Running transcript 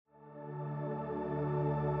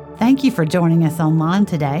Thank you for joining us online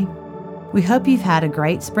today. We hope you've had a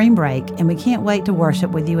great spring break, and we can't wait to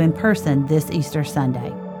worship with you in person this Easter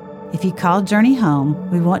Sunday. If you called Journey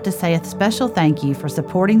home, we want to say a special thank you for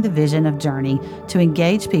supporting the vision of Journey to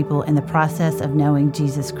engage people in the process of knowing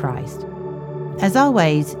Jesus Christ. As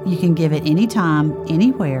always, you can give at any time,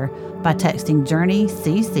 anywhere, by texting Journey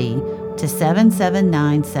CC to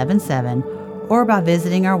 77977 or by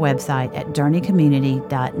visiting our website at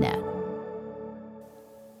journeycommunity.net.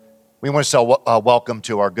 We want to say welcome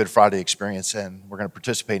to our Good Friday experience, and we're going to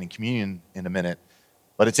participate in communion in a minute.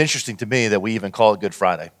 But it's interesting to me that we even call it Good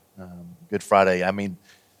Friday. Good Friday, I mean,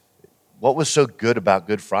 what was so good about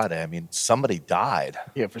Good Friday? I mean, somebody died.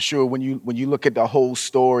 Yeah, for sure. When you look at the whole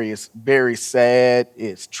story, it's very sad,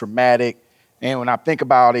 it's traumatic. And when I think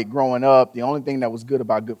about it growing up, the only thing that was good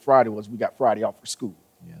about Good Friday was we got Friday off for school.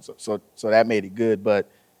 Yeah. So that made it good. But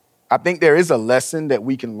I think there is a lesson that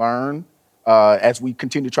we can learn as we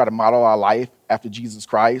continue to try to model our life after Jesus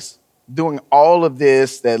Christ. Doing all of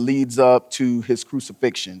this that leads up to his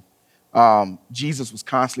crucifixion, Jesus was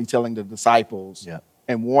constantly telling the disciples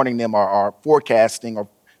and warning them or forecasting or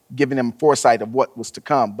giving them foresight of what was to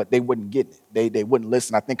come, but they wouldn't get it. They wouldn't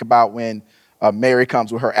listen. I think about when Mary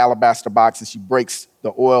comes with her alabaster box and she breaks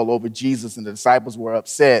the oil over Jesus and the disciples were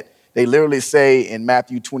upset. They literally say in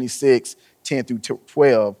Matthew 26, 10 through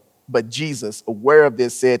 12, but Jesus, aware of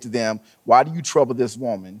this, said to them, "Why do you trouble this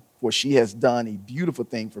woman? For she has done a beautiful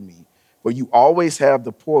thing for me. For you always have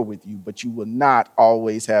the poor with you, but you will not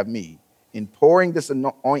always have me. In pouring this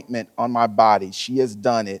ointment on my body, she has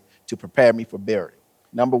done it to prepare me for burial."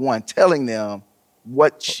 Number one, telling them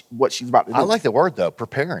what she's about to do. I like the word, though,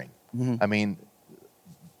 preparing. Mm-hmm. I mean,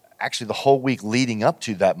 actually, the whole week leading up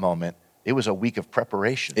to that moment, it was a week of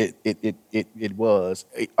preparation. It was.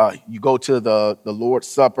 You go to the Lord's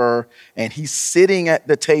Supper, and he's sitting at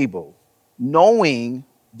the table, knowing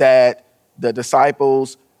that the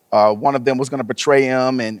disciples, one of them was going to betray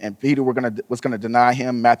him, and Peter was going to deny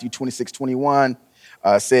him. Matthew 26:21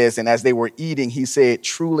 says, and as they were eating, he said,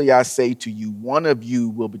 "Truly I say to you, one of you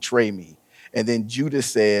will betray me." And then Judas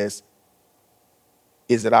says,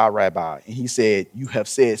 "Is it our Rabbi?" And he said, "You have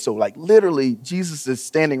said so." Like literally, Jesus is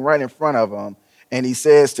standing right in front of him, and he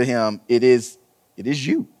says to him, It is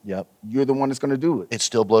you. Yep. You're the one that's going to do it. It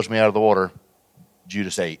still blows me out of the water.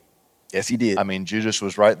 Judas ate. Yes, he did. I mean, Judas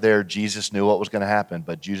was right there. Jesus knew what was going to happen,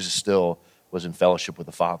 but Judas still was in fellowship with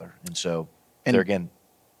the Father. And so, there again,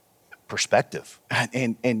 perspective.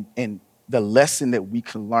 And the lesson that we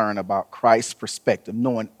can learn about Christ's perspective,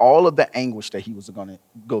 knowing all of the anguish that he was going to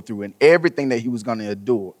go through and everything that he was going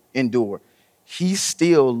to endure, he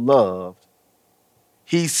still loved,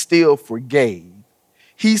 he still forgave,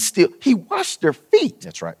 he washed their feet.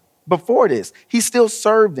 That's right. Before this, he still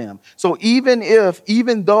served them. So even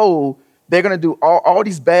though they're going to do all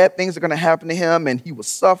these bad things are going to happen to him, and he was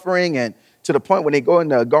suffering, and to the point when they go in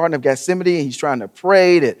the Garden of Gethsemane and he's trying to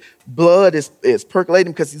pray that blood is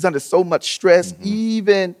percolating because he's under so much stress. Mm-hmm.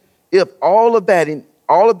 Even if all of that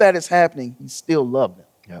is happening, he still loved them.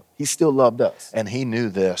 Yep. He still loved us. And he knew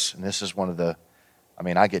this, and this is one of the, I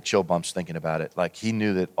mean, I get chill bumps thinking about it. Like he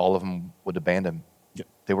knew that all of them would abandon him. Yep.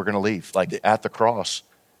 They were going to leave. Like at the cross,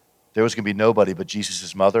 there was going to be nobody but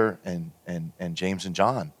Jesus' mother and James and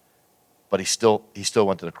John. But he still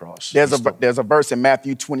went to the cross. There's a verse in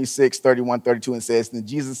Matthew 26, 31, 32, and says, "And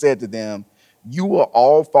Jesus said to them, you will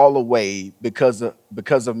all fall away because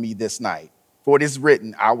of me this night. For it is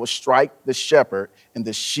written, I will strike the shepherd, and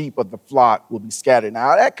the sheep of the flock will be scattered."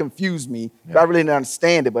 Now, that confused me. Yeah. I really didn't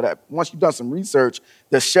understand it, but once you've done some research,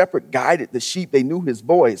 the shepherd guided the sheep. They knew his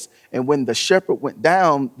voice. And when the shepherd went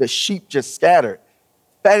down, the sheep just scattered.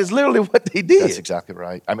 That is literally what they did. That's exactly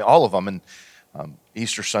right. I mean, all of them. And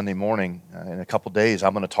Easter Sunday morning, in a couple days,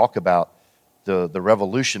 I'm going to talk about the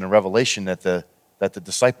revolution and revelation that the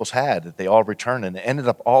disciples had, that they all returned and ended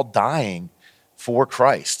up all dying for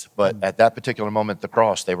Christ. But at that particular moment, the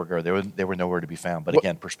cross, they were nowhere to be found. But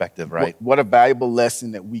again, perspective, right? What a valuable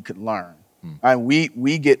lesson that we could learn. And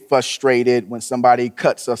we get frustrated when somebody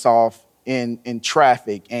cuts us off in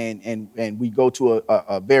traffic, and we go to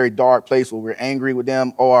a very dark place where we're angry with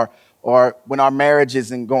them, or when our marriage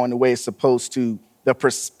isn't going the way it's supposed to. The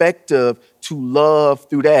perspective to love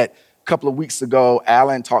through that. A couple of weeks ago,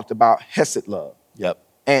 Alan talked about Hesed love. Yep.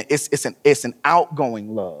 And it's an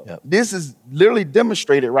outgoing love. Yep. This is literally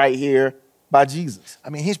demonstrated right here by Jesus.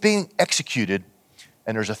 I mean, he's being executed,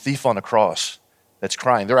 and there's a thief on the cross that's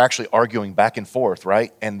crying. They're actually arguing back and forth,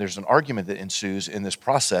 right? And there's an argument that ensues in this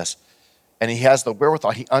process, and he has the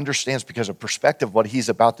wherewithal. He understands because of perspective what he's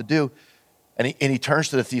about to do, and he turns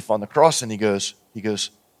to the thief on the cross, and he goes,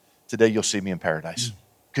 "Today you'll see me in paradise."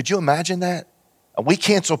 Could you imagine that? We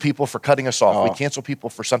cancel people for cutting us off. Oh. We cancel people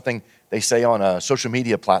for something they say on a social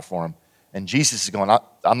media platform. And Jesus is going,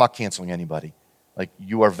 I'm not canceling anybody. Like,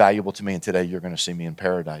 you are valuable to me, and today you're going to see me in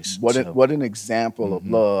paradise. What an example of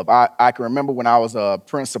love. I can remember when I was a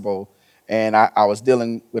principal, and I was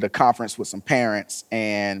dealing with a conference with some parents,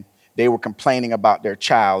 and they were complaining about their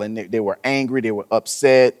child, and they were angry, they were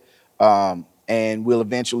upset, and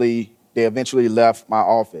they eventually left my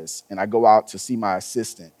office, and I go out to see my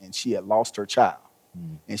assistant, and she had lost her child.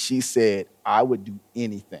 And she said, I would do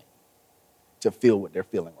anything to feel what they're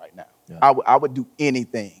feeling right now. Yeah. I would do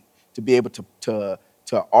anything to be able to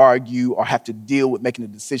argue or have to deal with making a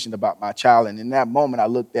decision about my child. And in that moment, I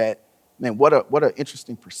looked at, man, what an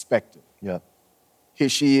interesting perspective. Yeah. Here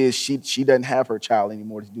she is, she doesn't have her child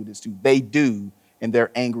anymore to do this to. They do, and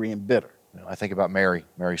they're angry and bitter. I think about Mary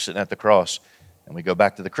sitting at the cross, and we go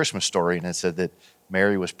back to the Christmas story, and it said that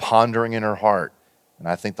Mary was pondering in her heart. And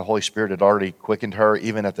I think the Holy Spirit had already quickened her,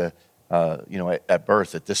 even at at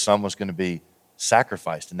birth, that this son was going to be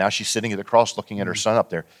sacrificed. And now she's sitting at the cross looking at her son up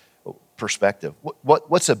there. Perspective.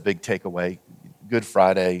 What's a big takeaway? Good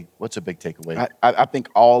Friday, what's a big takeaway? I think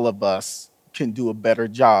all of us can do a better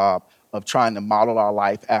job of trying to model our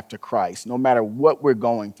life after Christ, no matter what we're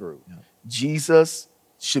going through. Yeah. Jesus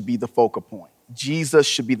should be the focal point. Jesus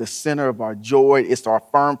should be the center of our joy. It's our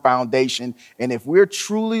firm foundation. And if we're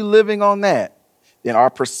truly living on that, then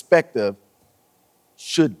our perspective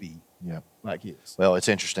should be like his. Well, it's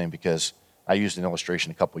interesting because I used an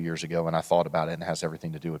illustration a couple years ago, and I thought about it, and it has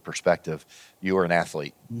everything to do with perspective. You were an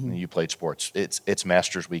athlete, and you played sports. It's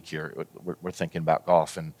Masters Week here. We're thinking about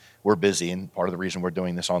golf, and we're busy, and part of the reason we're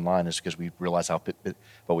doing this online is because we realize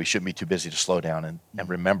but we shouldn't be too busy to slow down and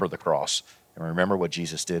remember the cross and remember what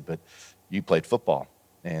Jesus did. But you played football,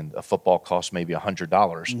 and a football costs maybe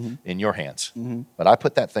 $100 in your hands. But I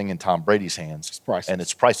put that thing in Tom Brady's hands, and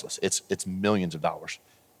it's priceless. It's millions of dollars.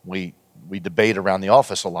 We debate around the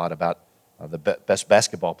office a lot about the best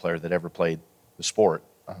basketball player that ever played the sport,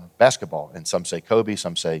 basketball. And some say Kobe,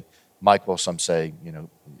 some say Michael, some say,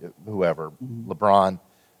 whoever, LeBron.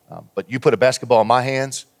 But you put a basketball in my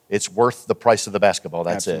hands, it's worth the price of the basketball.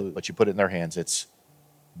 That's Absolutely. It. But you put it in their hands, it's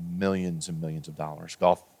millions and millions of dollars.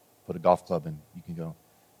 Put a golf club and you can go.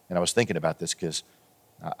 And I was thinking about this because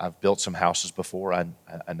I've built some houses before. I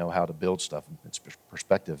know how to build stuff. It's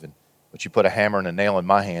perspective. But you put a hammer and a nail in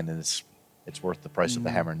my hand, and it's worth the price of the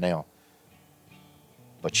hammer and nail.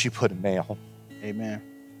 But you put a nail, amen,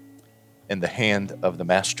 in the hand of the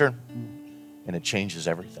master, and it changes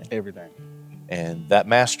everything. Everything. And that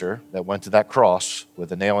master that went to that cross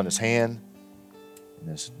with a nail in his hand and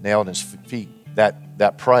his nail in his feet,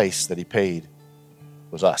 that price that he paid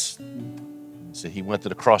was us. So he went to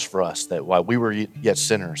the cross for us, that while we were yet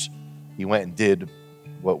sinners, he went and did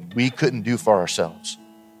what we couldn't do for ourselves.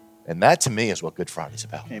 And that, to me, is what Good Friday's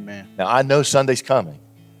about. Amen. Now, I know Sunday's coming,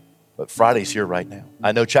 but Friday's here right now.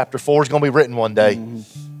 I know chapter 4 is going to be written one day,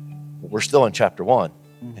 but we're still in chapter 1.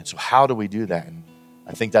 And so how do we do that? And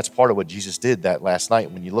I think that's part of what Jesus did that last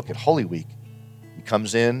night. When you look at Holy Week, he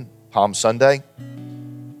comes in Palm Sunday,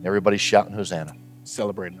 and everybody's shouting Hosanna.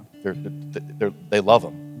 Celebrating him. They love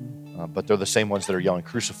him, but they're the same ones that are yelling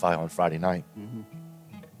Crucify on Friday night.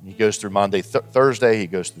 He goes through Monday, Thursday, he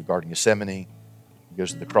goes through the Garden of Gethsemane, he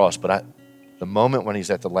goes to the cross. But the moment when he's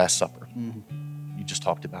at the Last Supper, you just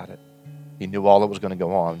talked about it. He knew all that was going to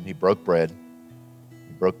go on. He broke bread.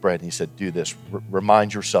 And he said, do this.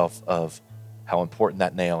 Remind yourself of how important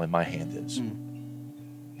that nail in my hand is.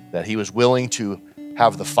 That he was willing to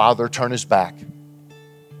have the Father turn his back.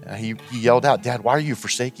 And he yelled out, Dad, why are you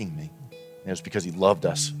forsaking me? And it was because he loved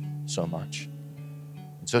us so much.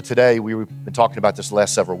 And so today, we've been talking about this the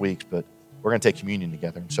last several weeks, but we're going to take communion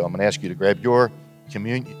together. And so I'm going to ask you to grab your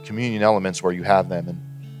communion elements where you have them,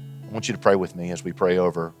 and I want you to pray with me as we pray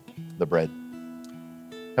over the bread.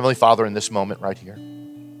 Heavenly Father, in this moment right here,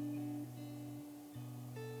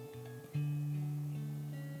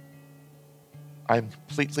 I am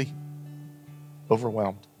completely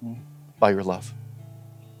overwhelmed by your love.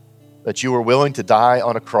 That you were willing to die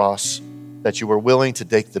on a cross, that you were willing to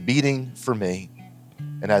take the beating for me.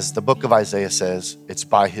 And as the book of Isaiah says, it's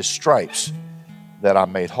by his stripes that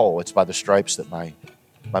I'm made whole. It's by the stripes that my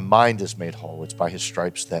mind is made whole. It's by his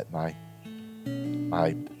stripes that my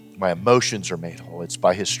emotions are made whole. It's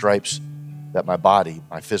by his stripes that my body,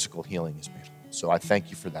 my physical healing is made whole. So I thank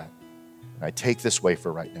you for that. And I take this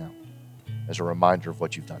wafer right now as a reminder of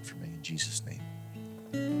what you've done for me in Jesus' name.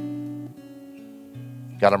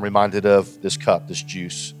 God, I'm reminded of this cup, this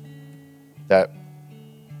juice, that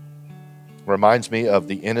reminds me of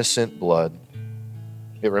the innocent blood.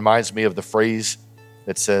 It reminds me of the phrase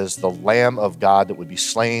that says, the Lamb of God that would be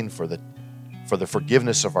slain for for the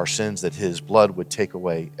forgiveness of our sins, that his blood would take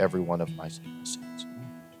away every one of my sins.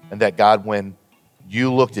 And that, God, when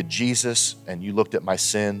you looked at Jesus and you looked at my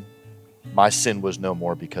sin was no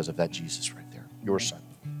more because of that Jesus right there, your son.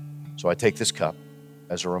 So I take this cup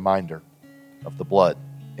as a reminder of the blood,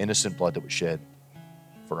 innocent blood that was shed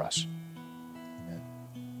for us. Amen.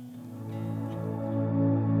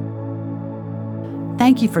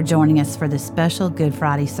 Thank you for joining us for this special Good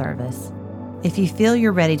Friday service. If you feel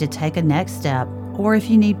you're ready to take a next step, or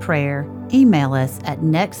if you need prayer, email us at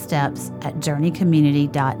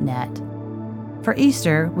nextsteps@journeycommunity.net. For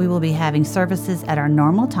Easter, we will be having services at our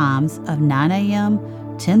normal times of 9 a.m.,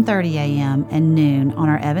 10:30 a.m., and noon on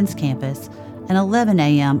our Evans campus, and 11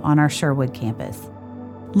 a.m. on our Sherwood campus.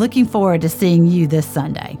 Looking forward to seeing you this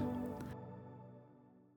Sunday.